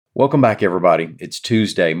Welcome back, everybody. It's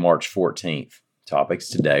Tuesday, March 14th. Topics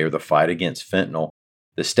today are the fight against fentanyl,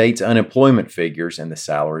 the state's unemployment figures, and the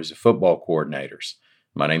salaries of football coordinators.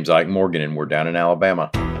 My name's Ike Morgan, and we're down in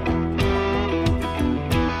Alabama.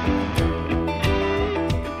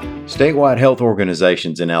 Statewide health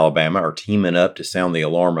organizations in Alabama are teaming up to sound the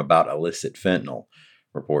alarm about illicit fentanyl,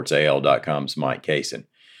 reports AL.com's Mike Kaysen.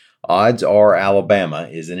 Odds Are Alabama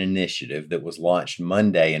is an initiative that was launched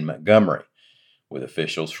Monday in Montgomery, with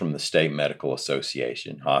officials from the State Medical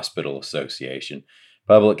Association, Hospital Association,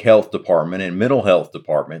 Public Health Department, and Mental Health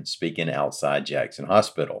Department speaking outside Jackson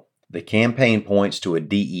Hospital. The campaign points to a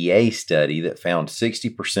DEA study that found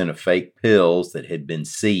 60% of fake pills that had been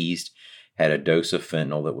seized had a dose of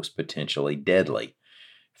fentanyl that was potentially deadly.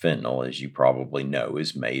 Fentanyl, as you probably know,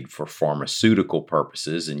 is made for pharmaceutical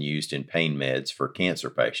purposes and used in pain meds for cancer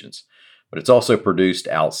patients. But it's also produced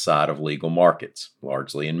outside of legal markets,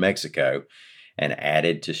 largely in Mexico, and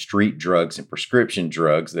added to street drugs and prescription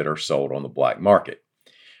drugs that are sold on the black market.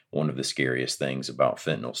 One of the scariest things about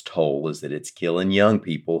fentanyl's toll is that it's killing young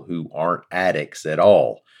people who aren't addicts at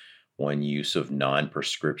all. One use of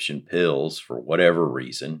non-prescription pills, for whatever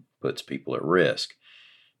reason, puts people at risk.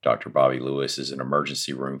 Dr. Bobby Lewis is an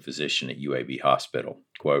emergency room physician at UAB Hospital.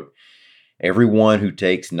 Quote, "Everyone who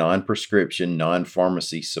takes non-prescription,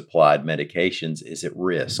 non-pharmacy supplied medications is at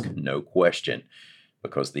risk, no question,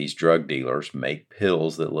 because these drug dealers make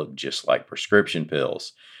pills that look just like prescription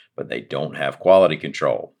pills, but they don't have quality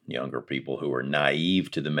control. Younger people who are naive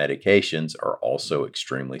to the medications are also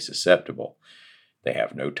extremely susceptible. They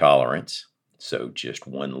have no tolerance, so just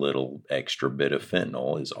one little extra bit of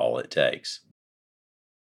fentanyl is all it takes."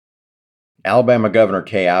 Alabama Governor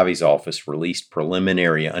Kay Ivey's office released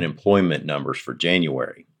preliminary unemployment numbers for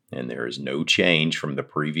January, and there is no change from the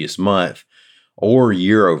previous month or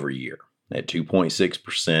year over year. At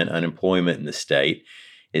 2.6%, unemployment in the state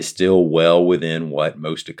is still well within what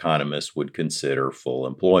most economists would consider full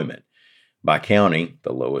employment. By county,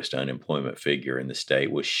 the lowest unemployment figure in the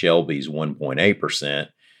state was Shelby's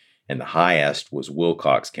 1.8%, and the highest was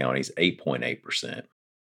Wilcox County's 8.8%.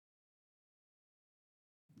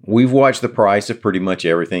 We've watched the price of pretty much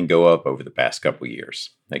everything go up over the past couple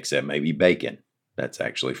years, except maybe bacon. That's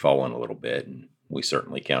actually fallen a little bit, and we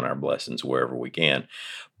certainly count our blessings wherever we can.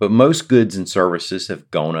 But most goods and services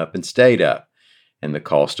have gone up and stayed up, and the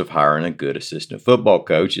cost of hiring a good assistant football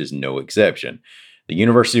coach is no exception. The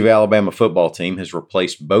University of Alabama football team has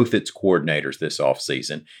replaced both its coordinators this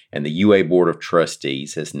offseason, and the UA Board of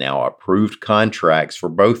Trustees has now approved contracts for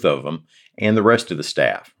both of them and the rest of the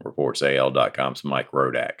staff, reports AL.com's Mike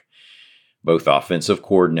Rodak. Both offensive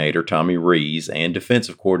coordinator Tommy Rees and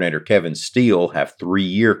defensive coordinator Kevin Steele have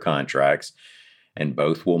 3-year contracts, and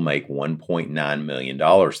both will make $1.9 million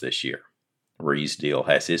this year. Rees' deal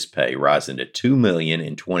has his pay rising to $2 million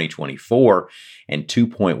in 2024 and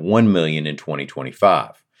 $2.1 million in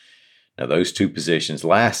 2025. Now, those two positions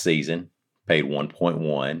last season paid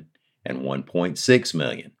 $1.1 and $1.6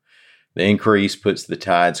 million. The increase puts the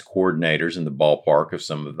Tide's coordinators in the ballpark of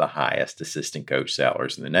some of the highest assistant coach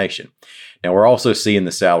salaries in the nation. Now, we're also seeing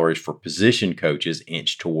the salaries for position coaches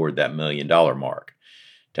inch toward that $1 million mark.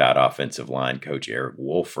 Tide offensive line coach Eric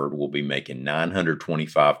Wolford will be making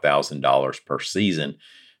 $925,000 per season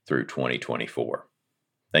through 2024.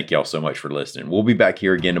 Thank y'all so much for listening. We'll be back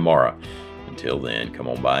here again tomorrow. Until then, come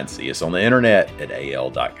on by and see us on the internet at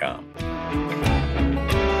al.com.